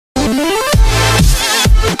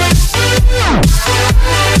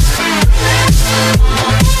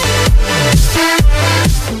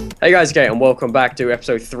Hey guys, okay, and welcome back to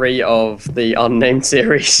episode 3 of the unnamed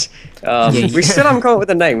series. We still haven't come up with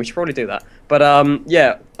a name. We should probably do that. But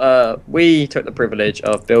we took the privilege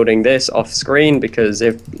of building this off screen because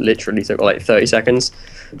it literally took like 30 seconds.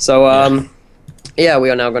 So yeah, we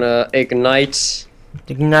are now gonna ignite.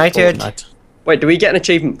 Ignited. Wait, do we get an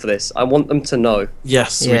achievement for this? I want them to know.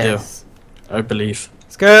 Yes, we do. I believe.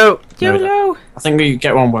 Let's go. No, YOLO. I think we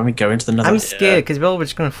get one when we go into the nether. I'm scared because we're all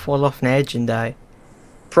just gonna fall off an edge and die.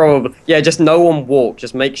 Probably. Yeah, just no one walk.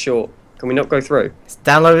 Just make sure. Can we not go through? It's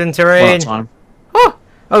downloading terrain. Time. Oh!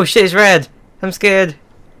 Oh shit, it's red. I'm scared.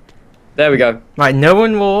 There we go. Right, no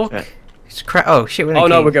one walk. Yeah. It's oh shit, we're in a Oh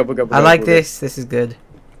no, cave. we're good. We're good. I like this. This is good.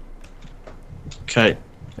 Okay.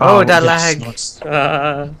 Oh, that yes, lag.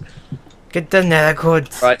 nice. Get the nether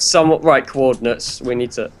codes. Right, somewhat right coordinates. We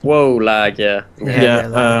need to. Whoa, lag. Yeah. Yeah,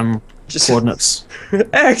 Yeah. Just Coordinates.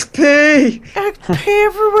 XP. XP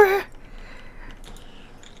everywhere.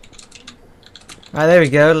 Right, there we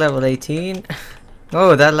go. Level 18.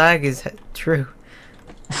 Oh, that lag is true.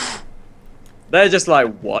 They're just like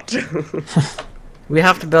what? We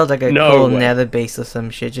have to build like a No cool way. nether base or some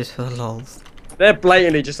shit just for the lols. They're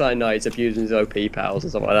blatantly just like, no, he's abusing his OP pals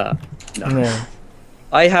and stuff like that. No. No.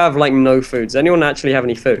 I have like no food. Does anyone actually have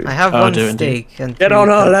any food? I have Oh, one do indeed. steak and Get 3 on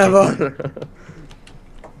our cookies. level.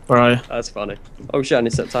 Right. That's funny. Oh shit, I need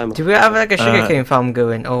to set timer. Do we have like a sugarcane farm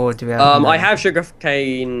going, or do we have? I have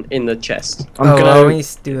sugarcane in the chest. I'm well, we gonna. need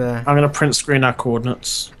to do that. I'm gonna print screen our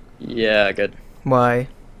coordinates. Yeah, good. Why?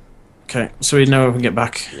 Okay, so we know when we get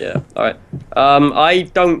back. Yeah. All right. I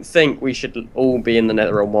don't think we should all be in the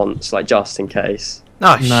nether at once, like just in case.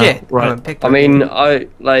 Oh No, shit! right. Oh, it picked I up. mean,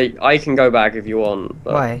 I can go back if you want.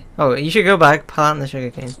 But Why? Oh, you should go back, plant the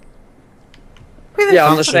sugarcane. Where the yeah,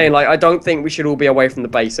 I'm fuck- just saying, like, I don't think we should all be away from the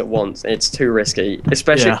base at once. It's too risky,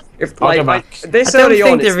 especially Yeah. if I'll like go back. this I don't early on.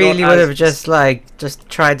 think they it's really not would as- have just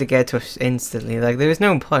tried to get to us instantly. Like there was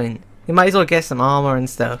no point. You might as well get some armor and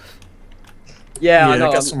stuff. Yeah, I Yeah,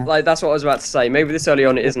 know. get some- Like that's what I was about to say. Maybe this early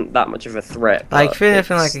on it isn't that much of a threat. Like, but feel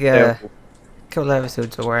anything it's like a still- couple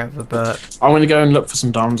episodes or wherever, but I'm gonna go and look for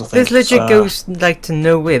some diamonds. I think. this legit goes like to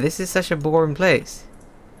nowhere. This is such a boring place.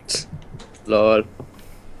 Lol.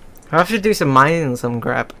 I have to do some mining or some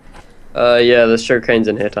crap. Yeah, the sugarcane's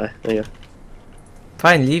in here, Ty. There you go.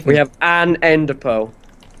 Fine, leave me. We have an ender pearl.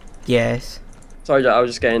 Yes. Sorry, Jack, I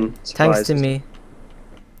was just getting Thanks surprised. to me.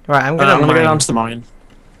 Right, I'm I'm gonna gonna go mine. down to the mine.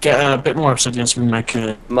 Get a bit more obsidian so we can make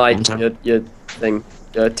a. Mike, content. your thing.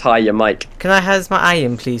 Tie your mic. Can I have my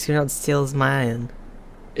iron, please? Can you not steal my iron?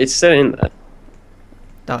 It's still in there.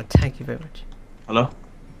 Oh, thank you very much. Hello.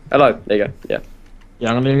 Hello. There you go. Yeah. Yeah,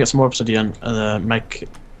 I'm gonna get some more obsidian and make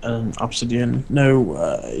an obsidian. No,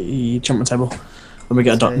 enchantment table. When we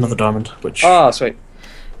get another diamond, which. Ah, sweet.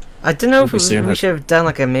 I don't know if We'll be seeing we it. should have done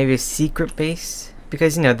like maybe a secret base,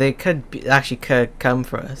 because you know they actually could come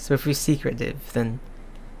for us. So if we're secretive, then.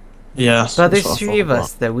 Yeah. But that's there's what I 3 thought of about.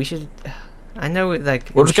 us though. We should. I know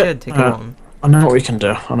like We'll we just get- should take it on. I know what we can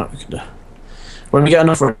do. I know what we can do. When we get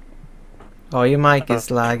enough. Oh, your mic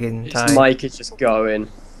is lagging. His Ty. mic is just going.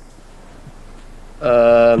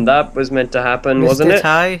 That was meant to happen, wasn't Mr. it?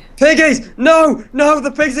 Ty? Piggies! No! No!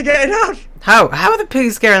 The pigs are getting out! How are the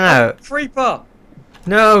pigs getting out? Creeper!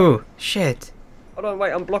 No, shit. Hold on,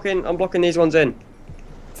 wait. I'm blocking these ones in.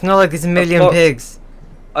 It's not like there's a million blocked- pigs.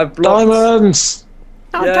 I've blocked. Diamonds.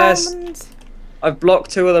 No Yes. diamonds. I've blocked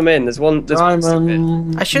 2 of them in. There's one. There's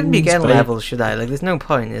Diamonds. I shouldn't be getting babe. levels, should I? Like, there's no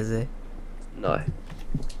point, is there? No.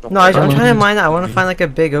 No, I'm trying to Diamonds. mine that. I want to find like a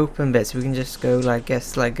big open bit so we can just go like,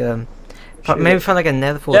 guess like Shoot. maybe find like a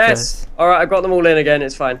nether Yes. fortress. All right. I got them all in again.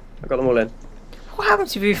 It's fine. I got them all in. What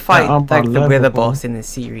happens if we fight I'm like on the level Wither 1. boss in this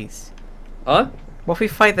series? Huh? What if we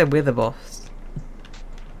fight the Wither boss?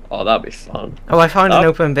 Oh, that'd be fun. Oh, I found an Oh.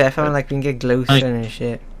 open bit. I found like we can get glowstone and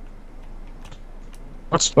shit.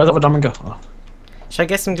 Where'd that diamond go? Oh. Should I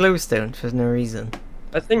get some glowstone for no reason?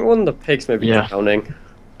 I think one of the pigs may be Yeah. drowning.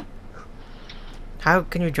 How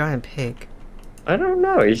can you drown a pig? I don't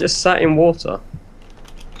know. He's just sat in water.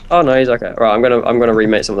 Oh no, he's okay. Right, I'm gonna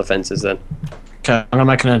remake some of the fences then. Okay, I'm gonna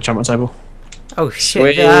make an enchantment table. Oh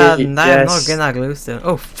shit! Sweet, I'm not yes. getting that glowstone.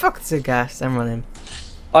 Oh fuck the gas! I'm running.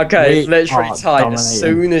 Okay, We literally are tight. dominating. As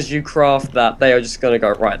soon as you craft that, they are just gonna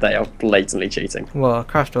go right. They are blatantly cheating. Well,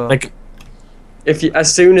 craft wall. Like,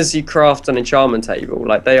 As soon as you craft an enchantment table,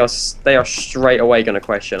 like they are straight away gonna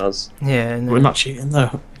question us. Yeah, no. we're not cheating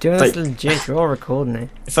though. Doing this they- legit. We're all recording it.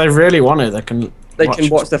 If they really want it, they can. They can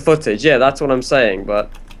watch the footage. Yeah, that's what I'm saying. But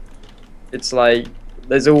it's like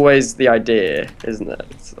there's always the idea, isn't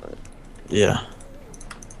it? Yeah.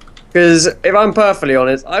 Because if I'm perfectly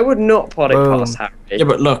honest, I would not put it Boom. past Harry. Yeah,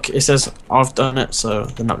 but look, it says I've done it, so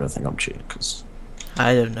they're not gonna think I'm cheating. Cause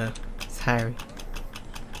I don't know. It's Harry.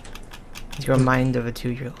 He's got a mind of a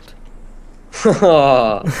 2-year-old.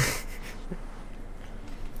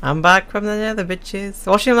 I'm back from the nether, bitches.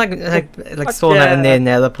 Watching him like spawn out in the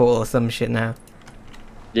nether portal or some shit now.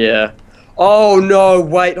 Yeah. Oh no,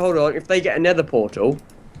 wait, hold on. If they get a nether portal,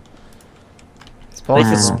 they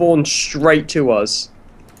could spawn straight to us.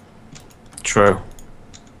 True.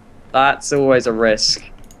 That's always a risk.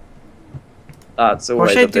 That's always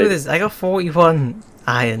What should I do big... with this? I got 41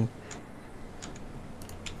 iron.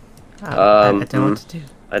 I don't know what to do.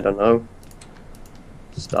 I don't know.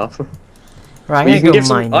 Stuff. Right, Well, I'm gonna go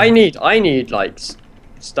mine. I need like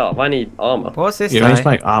stuff. I need armor. What's this You need to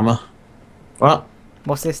tie? make armor. What?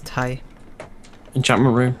 What's this tie?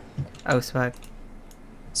 Enchantment room. Oh, swag.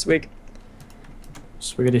 Swig.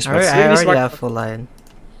 Swiggity I swag. already swag. have full iron.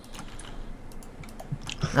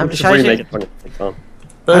 I'm Just just remake it. I'm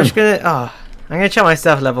Boom. just gonna. Oh, I'm gonna check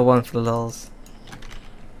myself level 1 for the lols.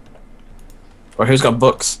 Or who's got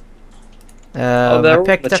books? they're I all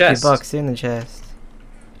picked in the up your chest. box in the chest.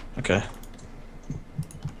 Okay.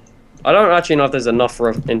 I don't actually know if there's enough for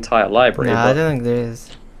an entire library. Nah, I but don't think there is.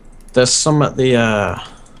 There's some at the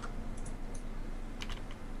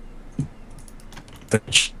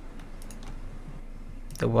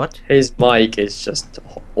The what? his mic is just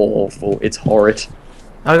awful. It's horrid.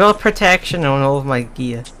 I got protection on all of my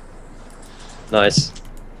gear. Nice.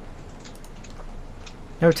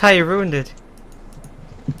 No, Ty, you ruined it.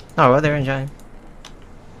 Oh, well, they're enjoying.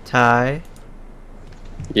 Ty.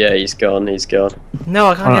 Yeah, he's gone. He's gone. No,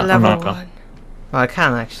 I can't I'm get not level gone. 1. Well, I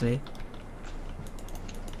can actually.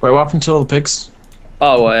 Wait, what happened to all the pigs?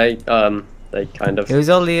 Oh, they kind of. It was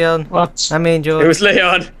all Leon. What? I mean, It George. was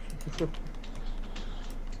Leon.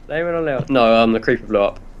 Blame it on Leon. No, the creeper blew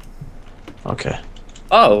up. Okay.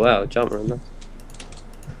 Oh wow, jump around there.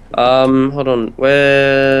 Hold on.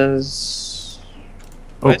 Where's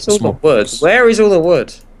all the small wood? pigs. Where is all the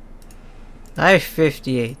wood? I have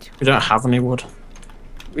 58. We don't have any wood.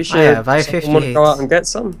 We should. have. I have someone 58. go out and get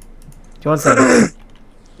some. Do you want some?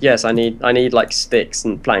 Yes, I need like sticks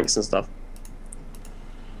and planks and stuff.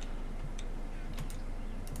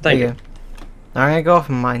 Thank There you. go. Now I'm gonna go off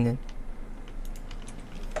and mining.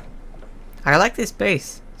 I like this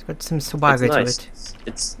base. It's got some swagger It's to nice. it.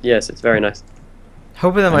 It's yes, it's very nice.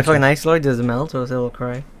 Hoping that my Thank you. fucking ice lord doesn't melt or else it'll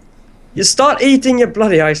cry. You start eating your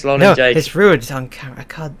bloody ice lolly, No, Jake. it's rude. It's on camera. I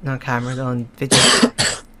can't. Not camera. It's on video.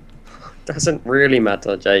 Doesn't really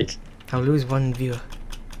matter, Jake. I'll lose 1 viewer.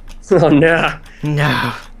 Oh no,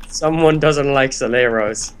 No. someone doesn't like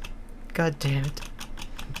Soleros. God damn it.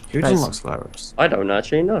 Who Nice. doesn't like flowers? I don't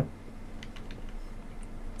actually know.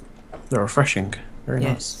 They're refreshing. Very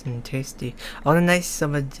Yes, and tasty. On a nice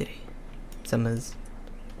summer day. Summers.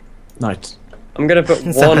 nice. Night. I'm gonna put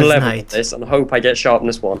Sounds one level on nice. this and hope I get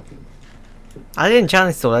sharpness 1. I didn't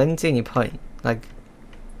challenge still. I didn't see any point. Like,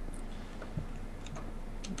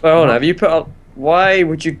 Well, hold on, have you put up? Why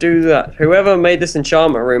would you do that? Whoever made this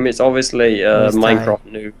enchantment room is obviously a Who's Minecraft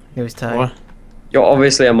noob. it was time. What? You're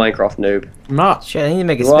obviously a Minecraft noob. I'm not. Shit, I need to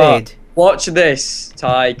make a You are. spade. Watch this,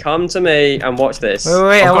 Ty. Come to me and watch this. Wait, wait,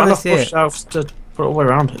 wait. I I've got want to enough see bush it. shelves to put it all the way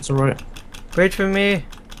around. It's alright. Wait for me.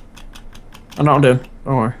 I know what I'm doing.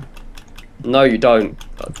 Don't worry. No, you don't.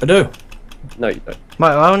 I do. No, you don't.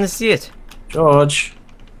 I want to see it. George.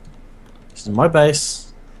 This is my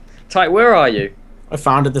base. Ty, where are you? I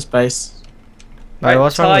founded this base. Right,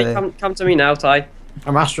 what's wrong Ty, with it? come to me now, Ty.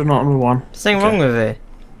 I'm astronaut number 1. There's nothing Okay. wrong with it.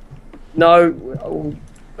 No,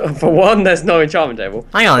 for one, there's no enchantment table.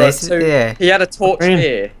 Hang on, But it's two, yeah. He had a torch What do you mean?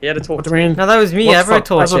 here. He had a torch. What do you mean? No, that was me. What I the brought fuck?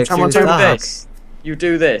 torch That's what it. 'cause it was someone Do told me. dark. this. You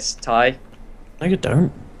do this, Ty. No, you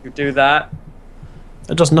don't. You do that.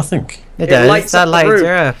 It does nothing. It It does. lights That up the lights room.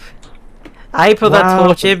 her up. I put that Wow.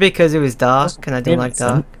 torch here because it was dark and I don't mean like anything.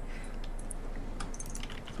 dark.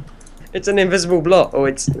 It's an invisible block. Oh,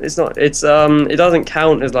 it's not. It's it doesn't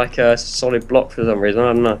count as like a solid block for some reason. I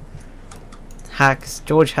don't know. Hacks.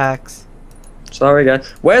 George hacks. Sorry, guys.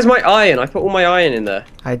 Where's my iron? I put all my iron in there.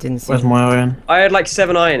 I didn't see. Where's it. my iron? I had like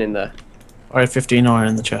 7 iron in there. I had 15 iron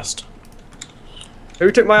in the chest.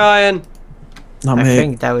 Who took my iron? Not I me.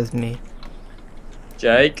 think that was me.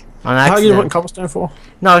 Jake. On How are you accident. wanting cobblestone for?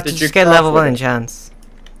 No, to Did you just get craft level with 1 it? enchants.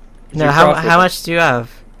 Did No, you how craft with how it? much do you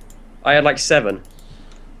have? I had like 7.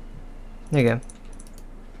 There you go.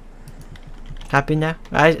 Happy now?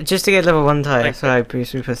 Just to get level 1 tire, Thank so I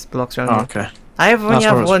briefly put blocks around Oh, you. okay. I only That's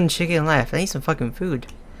have what I was- 1 chicken left. I need some fucking food.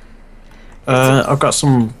 I've got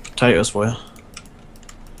some potatoes for you.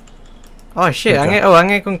 Oh shit! Okay. I'm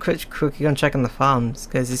gonna go quickly go and check on the farms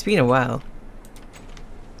because it's been a while.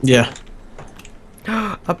 Yeah.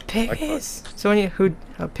 A pig Okay. is. So when you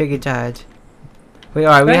a piggy died. We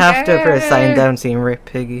have to put a sign down saying "Rip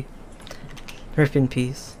Piggy." Rip in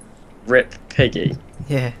peace. Rip Piggy.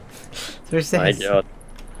 Yeah. So My God.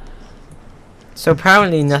 So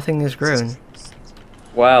apparently nothing has grown.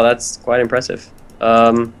 Wow, that's quite impressive.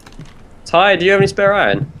 Ty, do you have any spare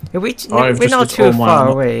iron? We're not too far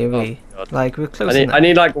away, are we? Oh, God. Like, we're close I enough.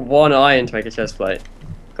 need like 1 iron to make a chest plate.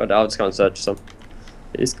 God, I'll just go and search for some.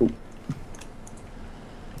 It's cool.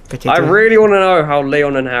 I really want to know how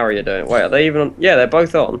Leon and Harry are doing. Wait, are they even on? Yeah, they're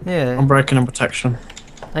both on. Yeah. I'm breaking in protection.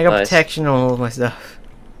 I got Nice. protection on all of my stuff.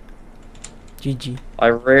 GG. I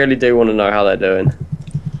really do want to know how they're doing.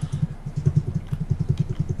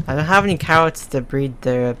 I don't have any carrots to breed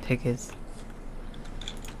their piggers.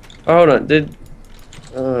 Oh, hold on,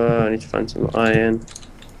 I need to find some iron.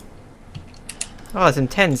 Oh, some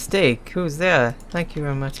 10 steak. Who's there? Thank you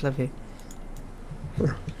very much, love you.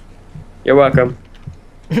 You're welcome.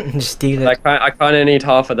 Just steal it. I kind of need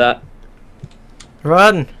half of that.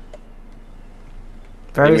 Run!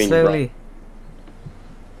 Very mean slowly.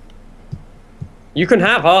 You can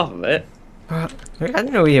have half of it. I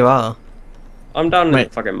don't know where you are. I'm down in the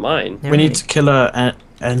Wait. fucking mine. Yeah, We need to kill a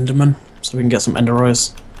Enderman so we can get some Ender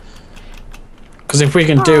Eyes. Because if we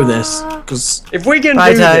can do this, because If we can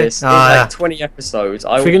Bye, do Ty. this in yeah. like 20 episodes,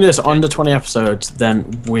 I if we will. can do this under 20 episodes,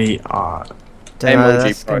 then we are MLG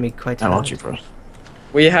That's Pro. gonna be quite hard. MLG Pro.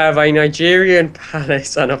 We have a Nigerian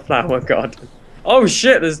palace and a flower garden. Oh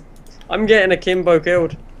shit! I'm getting a Kimbo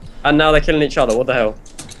killed, and now they're killing each other. What the hell?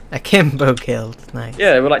 A Kimbo killed. Nice.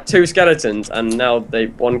 Yeah, there were like 2 skeletons, and now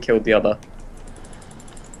one killed the other.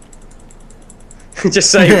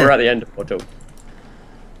 Just saying, we're at the end of portal.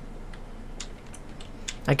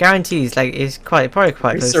 I guarantee it's probably quite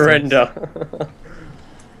We close. surrender.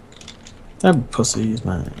 They're pussies,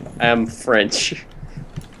 man. I am French.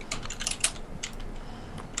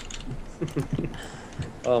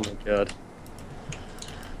 Oh my God.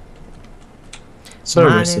 So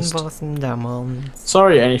Man in racist. Boston, Diamonds.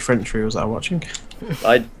 Sorry, any French viewers that are watching.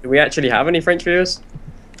 Do we actually have any French viewers?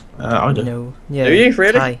 I do. No. Yeah. Do you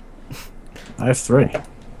really? Hi. I have 3.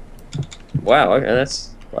 Wow. Okay,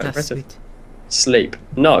 that's quite That's impressive. sweet. Sleep?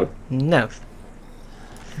 No. No.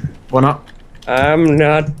 Why not? I'm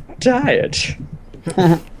not tired.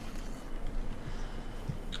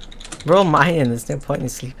 We're all mining. There's no point in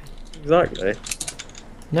sleeping. Exactly.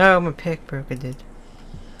 No, my pick broke. I did.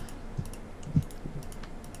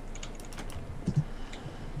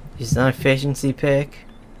 It's an efficiency pick.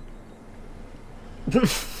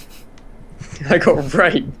 I got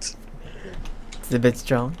raped. It's a bit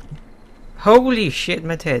strong. Holy shit,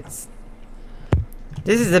 my tits.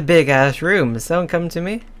 This is a big ass room. Is someone come to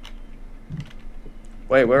me?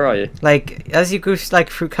 Wait, where are you? Like, as you go, like,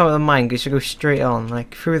 through come out of the mine, you should go straight on,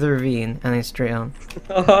 like, through the ravine, and then straight on.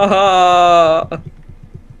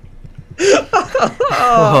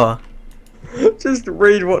 Oh, Just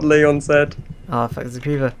read what Leon said. oh fuck, it's a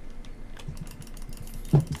creeper.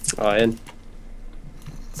 Iron.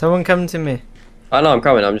 Someone come to me. I know, I'm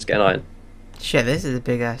coming. I'm just getting iron. Shit, this is a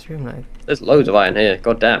big ass room, like. There's loads of iron here.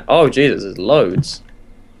 God damn. Oh, Jesus, there's loads.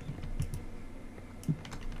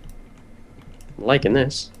 I'm liking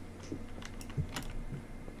this.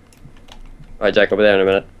 Right, Jack, over there in a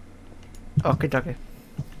minute. Okay, okay.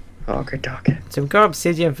 Oh, good dog. So we've got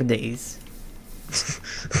obsidian for days.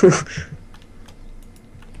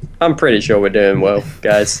 I'm pretty sure we're doing well,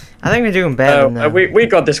 guys. I think we're doing better now. We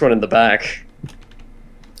got this one in the bag.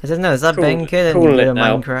 I don't know, is that Cool- Ben Kid and calling good it at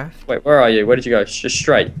now. Minecraft? Wait, where are you? Where did you go? Just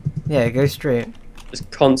straight. Yeah, go straight. Just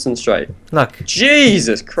concentrate. Look,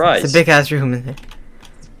 Jesus Christ. it's a big ass room in there.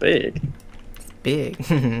 Big. Big.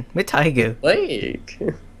 Where'd Ty go?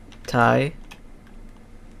 Big. Ty?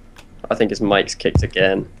 I think his mic's kicked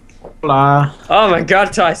again. Blah. Oh my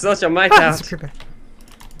God, Ty, sort your mic Ah, it's a out. creeper.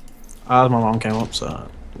 As my mom came up, so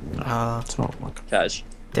Ah, it's not like Cash.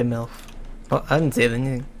 the MILF. Well, I didn't say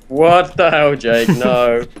anything. What the hell, Jake?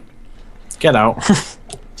 No. get out.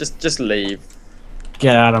 just leave.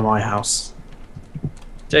 Get out of my house.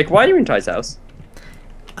 Jake, why are you in Ty's house?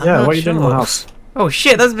 I'm Yeah, not what are you doing in my sure. house? Oh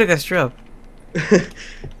shit, that's a big ass drop.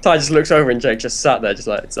 Ty just looks over and Jake just sat there, just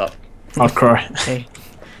like, it's up. I'd cry. Hey,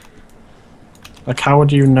 Like, how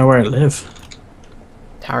would you know where I live?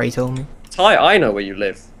 Harry told me. Ty, I know where you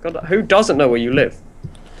live. God, who doesn't know where you live?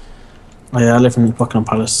 Oh yeah, I live in Buckingham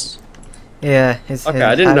Palace. Yeah, his Okay,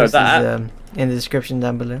 I didn't know house that. is in the description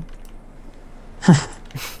down below.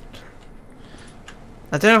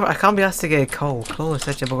 I don't know. I can't be asked to get coal. Coal is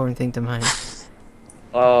such a boring thing to mine.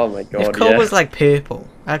 Oh my God, If coal yeah. was like purple,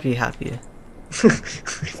 I'd be happier.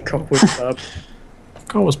 Coal was purple.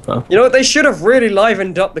 Coal was purple. You know what? They should have really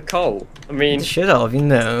livened up the coal. I mean, Should have, you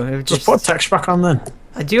know. It Just put a texture back on then.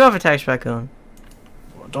 I do have a text back on.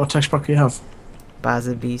 What texture pack do you have?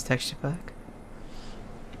 Bazza Beast texture pack.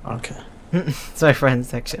 Okay. It's my friend's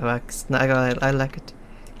texture pack. I like it.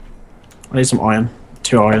 I need some iron.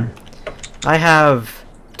 2 iron. I have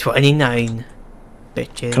 29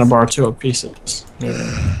 bitches. Can I borrow 2 pieces? Maybe.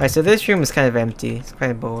 Right, so this room is kind of empty. It's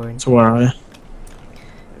kind of boring. So where are you?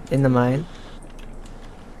 In the mine.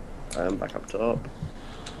 I'm back up top.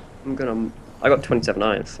 I got 27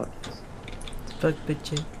 iron. Fuck. Fuck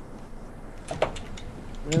bitches.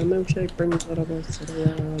 Milkshake brings that up to the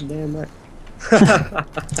damn right.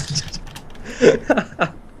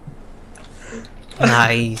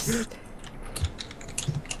 Nice.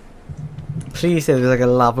 Please say there's like a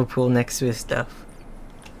lava pool next to his stuff.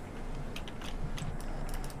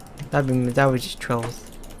 That was just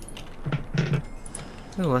trolls.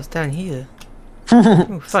 Oh, what's down here?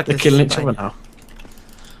 Oh, fuck, They're this killing is each other fine. now.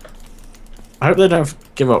 I hope they don't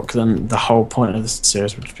give up, because then the whole point of this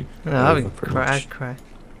series would just be. No, I'd over, pretty cry. much. I'd cry.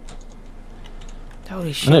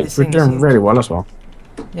 Holy shit! I know, this we're thing is doing huge. really well as well.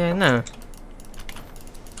 Yeah, I know.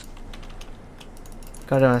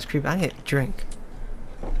 God, that's creepy. I need a drink.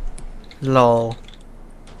 Lol.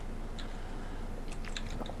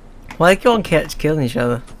 Why keep on cats killing each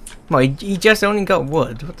other? Well, he just only got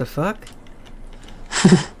wood. What the fuck?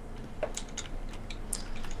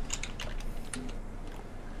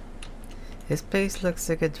 This place looks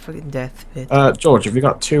like a fucking death pit. George, have you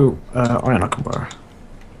got 2 iron I can borrow?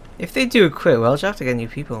 If they do quit, well, I'll just have to get new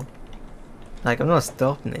people. Like, I'm not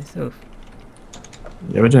stopping this. Oof.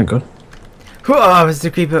 Yeah, we're doing good. Oh,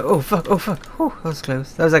 Mr. Creeper. Oh, fuck. Oh, fuck. Oh, that was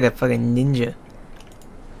close. That was like a fucking ninja.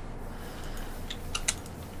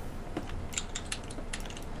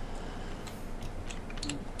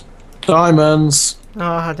 Diamonds!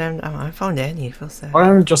 Oh, damn. I found any. I feel sad. I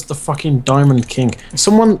am just the fucking diamond king.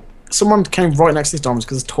 Someone came right next to these diamonds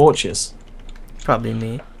because of torches. Probably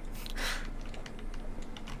me.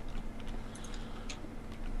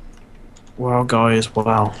 Wow, guys,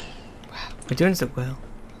 wow. We're doing so well.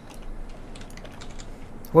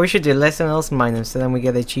 What we should do, let someone else mine them so then we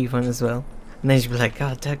get the achievement as well. And then you should be like,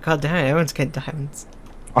 God damn, everyone's getting diamonds.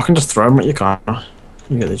 I can just throw them at you, can't I?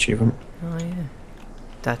 You get the achievement. Oh, yeah.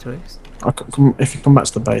 That works. If you come back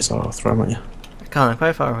to the base, I'll throw them at you. I can't, I'm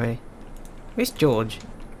quite far away. Where's George?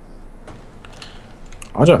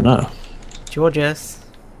 I don't know. Georges.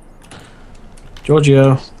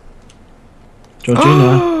 Giorgio.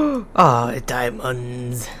 Georgina. Oh,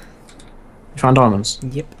 diamonds. You found diamonds?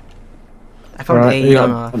 Yep. I found Right, you 8 got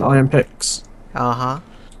on an our... iron picks. Uh-huh.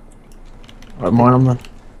 Right, mine them then.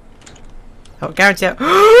 Oh, guarantee out.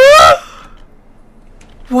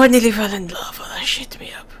 Why nearly fell in lava? That shit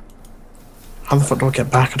me up. How the fuck do I get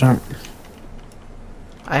back? I don't.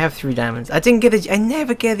 I have 3 diamonds. I didn't get the. I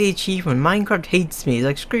never get the achievement. Minecraft hates me. It's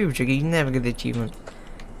like, screw you, you never get the achievement.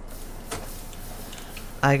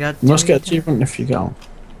 I got. You must 3 get achievement if you get on.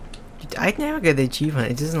 I'd never get the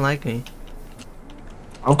achievement. It doesn't like me.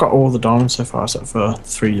 I've got all the diamonds so far, except for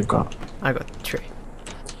 3 you've got. I got 3.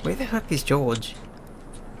 Where the heck is George?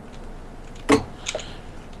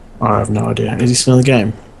 I have no idea. Is he still in the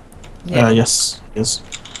game? Yeah. Yes, he is.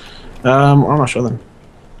 I'm not sure then.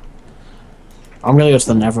 I'm gonna go to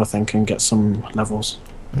the Nether, I think, and get some levels.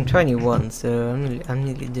 I'm 21, so I'm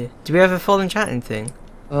nearly there. Do we have a full enchanting thing?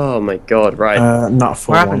 Oh my god, right. Not a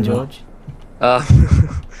full What happened, one, no. George?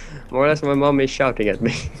 More or less my mum is shouting at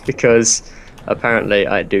me because apparently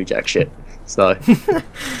I do jack shit. So,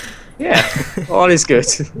 yeah, all is good.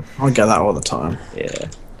 I get that all the time. Yeah.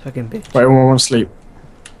 Fucking bitch. Wait, everyone want to sleep?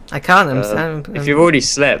 I can't. I'm If you've already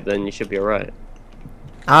slept, then you should be alright.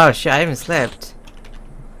 Oh shit! I haven't slept.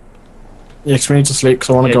 Yeah, 'cause we need to sleep, because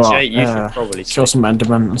I want to Yeah, go Jake, you should out, probably kill sleep. some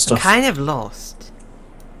endermen and I'm stuff. kind of lost.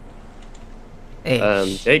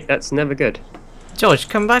 Hey, Jake, that's never good. George,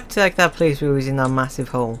 come back to like that place where we was in that massive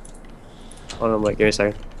hole. Hold on, wait, give me a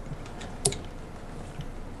second.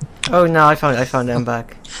 Oh no, I found it. I'm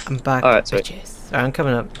back. I'm back. Alright, sweet. Bitches. Alright, I'm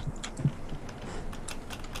coming up.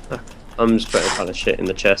 I'm just putting kind of shit in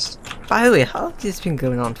the chest. By the way, how long has this been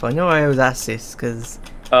going on for? I know I always ask this because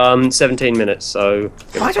 17 minutes, so...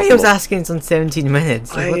 give why it do I a always couple more. asking it's on 17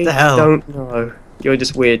 minutes? Like, what the I hell? don't know. You're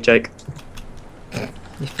just weird, Jake.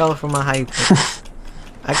 You fell from a high place.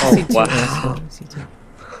 I can Oh, see 2. wow. I can see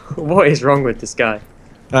 2. What is wrong with this guy?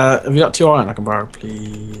 Have you got 2 iron I can borrow,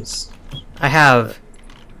 please? I have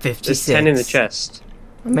 56. There's 10 in the chest.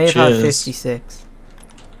 I may have had Cheers. 56.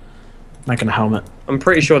 Making a helmet. I'm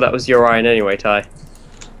pretty sure that was your iron anyway, Ty.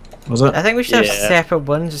 Was it? I think we should have Yeah. separate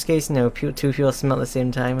ones just in case, you know, 2 people smell at the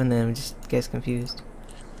same time and then we just gets confused.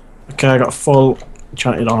 Okay, I got full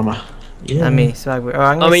enchanted armor. Yeah. I mean, so I'm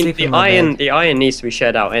gonna I mean, sleep the in my iron, bed. the iron needs to be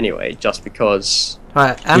shared out anyway, just because.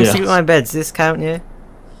 Right, I'm Yeah. sleeping in my bed. Does this count, yeah?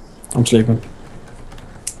 I'm sleeping.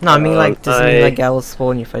 No, I mean like, does it mean I- like I will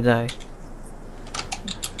spawn you if I die?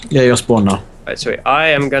 Yeah, you're spawned now. Right, sweet. I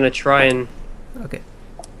am gonna try and. Okay.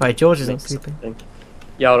 Right, George is not make sleeping. something.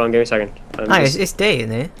 Yeah, hold on, give me a second. I'm No, just- it's day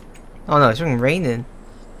in here. Oh no, it's fucking raining.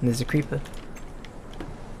 And there's a creeper.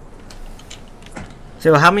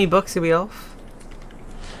 So how many books are we off?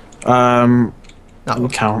 We'll No,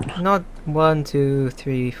 count. not 1, 2,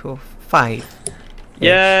 3, 4, 5.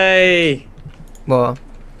 Yay! Well,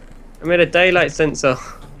 I made a daylight sensor.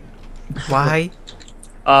 why?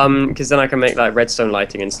 Because then I can make like redstone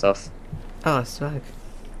lighting and stuff. Oh, swag.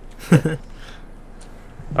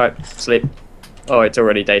 Alright, sleep. Oh, it's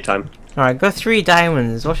already daytime. Alright, got 3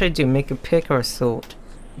 diamonds. What should I do? Make a pick or a sword?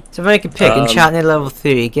 So if I make a pick, Um, enchant it level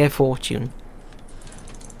 3, get a fortune.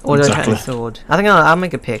 Or do I enchant a Exactly. sword? I think I'll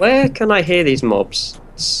make a pick. Where can I hear these mobs?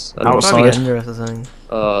 Probably Outside. under us or something.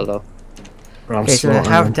 Oh, no. Or I'm Okay, so I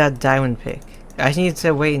slaughtering have them. that diamond pick. I just need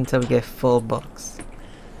to wait until we get full box.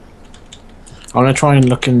 I'm gonna try and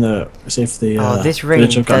look in the see if the. Oh, this rain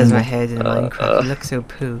village have got does any my more. head in Minecraft. It looks so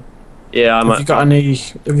poo. Yeah, Have you got any?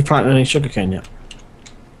 Have you planted any sugarcane yet?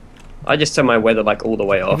 I just turned my weather like all the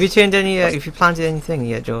way off. Have you turned any? If you planted anything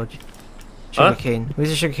yet, George? Huh? Sugarcane. Where's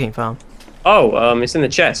the sugarcane farm? Oh, it's in the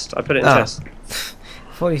chest. I put it in the Oh. chest.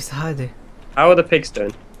 I thought you used to hide it. How are the pigs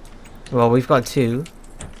doing? Well, we've got 2.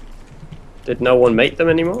 Did no one mate them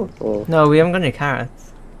anymore? Or No, we haven't got any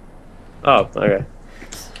carrots. oh, okay.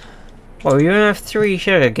 Well, we only have 3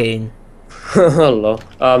 sugarcane. Hello.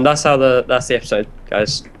 That's the episode,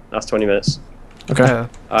 guys. That's 20 minutes. Okay. Oh,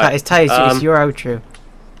 Alright, it's tight. It's um, your outro.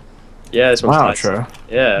 Yeah, this one's Wow, nice. true.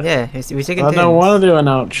 Yeah. Yeah, we're taking I turns. don't want to do an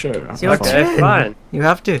outro. It's your Okay, turn. fine. You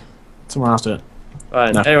have to. Someone else do it.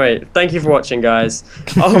 Fine. No. Anyway, thank you for watching, guys.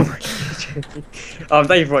 Oh my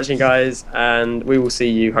thank you for watching, guys, and we will see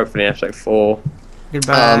you hopefully in episode 4.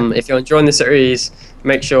 Goodbye. If you're enjoying the series,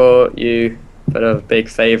 make sure you put a big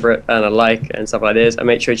favorite and a like and stuff like this, and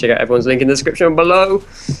make sure you check out everyone's link in the description below.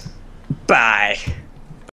 Bye.